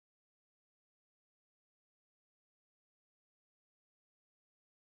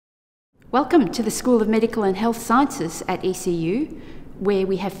Welcome to the School of Medical and Health Sciences at ECU, where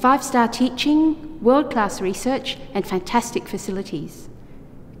we have 5-star teaching, world-class research and fantastic facilities.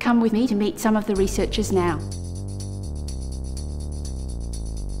 Come with me to meet some of the researchers now.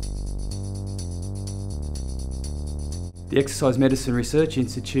 The Exercise Medicine Research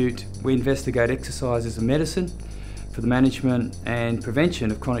Institute, we investigate exercise as a medicine for the management and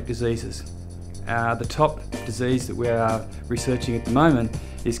prevention of chronic diseases. The top disease that we are researching at the moment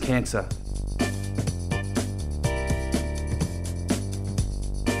is cancer.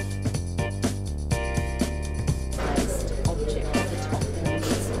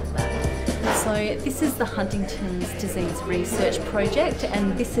 So this is the Huntington's disease research project,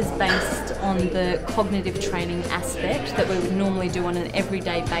 and this is based on the cognitive training aspect that we would normally do on an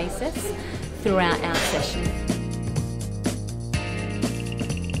everyday basis throughout our session.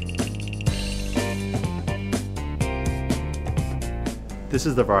 This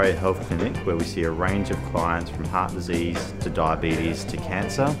is the Varia Health Clinic, where we see a range of clients from heart disease to diabetes to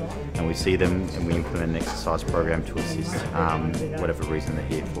cancer, and we see them and we implement an exercise program to assist whatever reason they're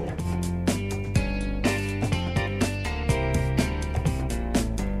here for.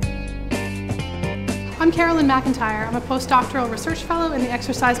 I'm Carolyn McIntyre. I'm a postdoctoral research fellow in the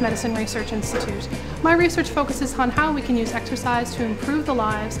Exercise Medicine Research Institute. My research focuses on how we can use exercise to improve the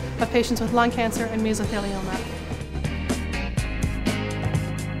lives of patients with lung cancer and mesothelioma.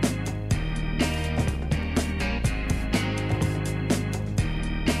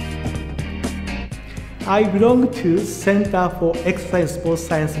 I belong to Center for Exercise and Sports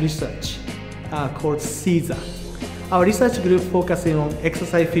Science Research, called CESA. Our research group focusing on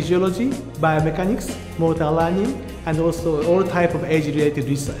exercise physiology, biomechanics, motor learning, and also all type of age-related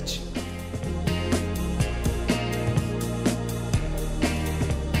research.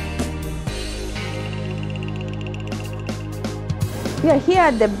 We are here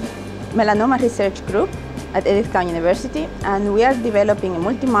at the Melanoma Research Group at Edith Cowan University, and we are developing a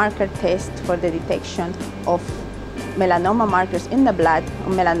multi-marker test for the detection of melanoma markers in the blood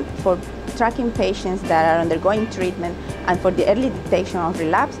for tracking patients that are undergoing treatment and for the early detection of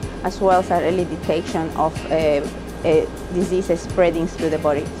relapse, as well as early detection of diseases spreading through the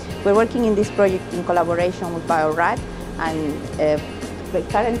body. We're working in this project in collaboration with Bio-Rad, and we're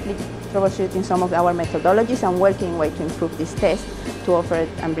currently troubleshooting some of our methodologies and working way to improve this test to offer it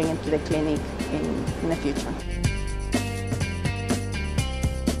and bring it to the clinic in the future.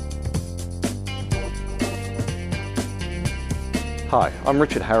 Hi, I'm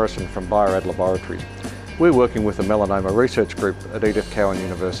Richard Harrison from Bio-Rad Laboratories. We're working with the Melanoma Research Group at Edith Cowan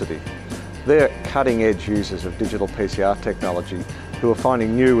University. They're cutting-edge users of digital PCR technology who are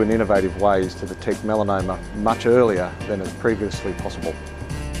finding new and innovative ways to detect melanoma much earlier than is previously possible.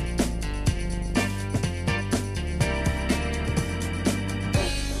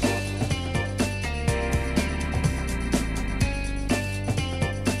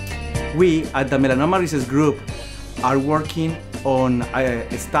 We at the Melanoma Research Group are working on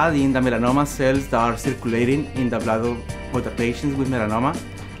studying the melanoma cells that are circulating in the blood of the patients with melanoma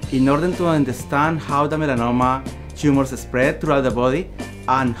in order to understand how the melanoma tumors spread throughout the body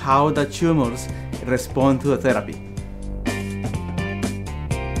and how the tumors respond to the therapy.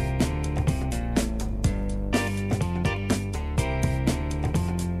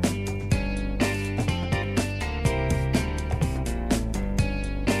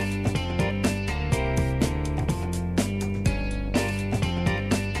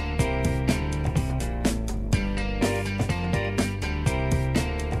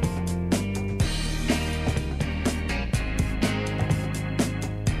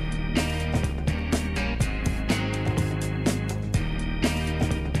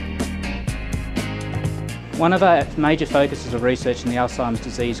 One of our major focuses of research in the Alzheimer's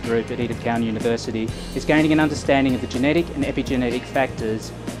disease group at Edith Cowan University is gaining an understanding of the genetic and epigenetic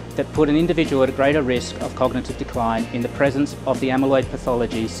factors that put an individual at a greater risk of cognitive decline in the presence of the amyloid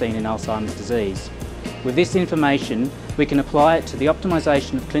pathology seen in Alzheimer's disease. With this information, we can apply it to the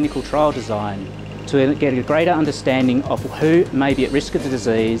optimisation of clinical trial design to get a greater understanding of who may be at risk of the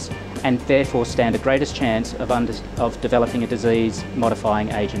disease and therefore stand a greatest chance of developing a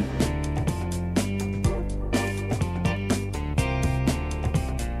disease-modifying agent.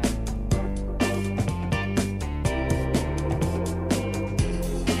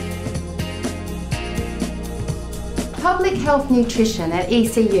 Public Health Nutrition at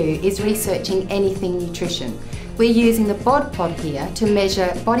ECU is researching anything nutrition. We're using the BOD pod here to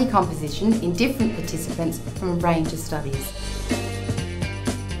measure body composition in different participants from a range of studies.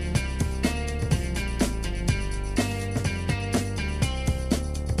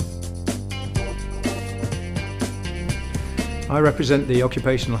 I represent the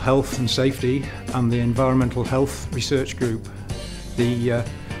Occupational Health and Safety and the Environmental Health Research Group. The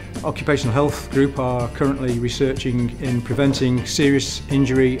Occupational Health Group are currently researching in preventing serious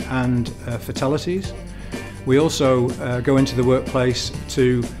injury and fatalities. We also go into the workplace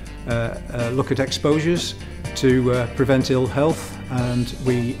to look at exposures to prevent ill health, and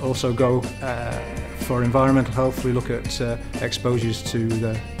we also go for environmental health. We look at exposures to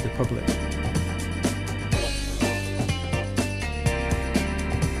the public.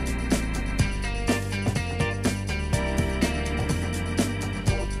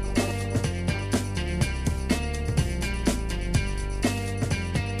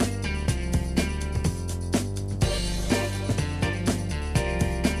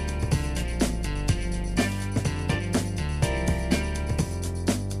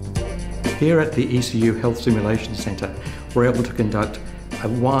 Here at the ECU Health Simulation Centre, we're able to conduct a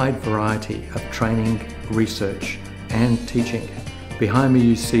wide variety of training, research and teaching. Behind me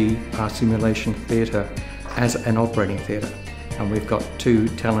you see our simulation theatre as an operating theatre, and we've got 2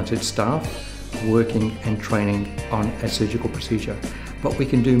 talented staff working and training on a surgical procedure. But we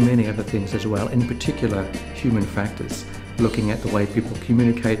can do many other things as well, in particular human factors, looking at the way people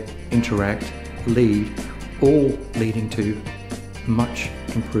communicate, interact, lead, all leading to much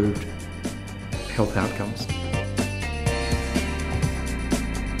improved health outcomes.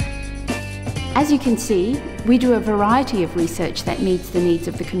 As you can see, we do a variety of research that meets the needs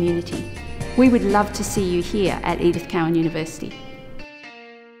of the community. We would love to see you here at Edith Cowan University.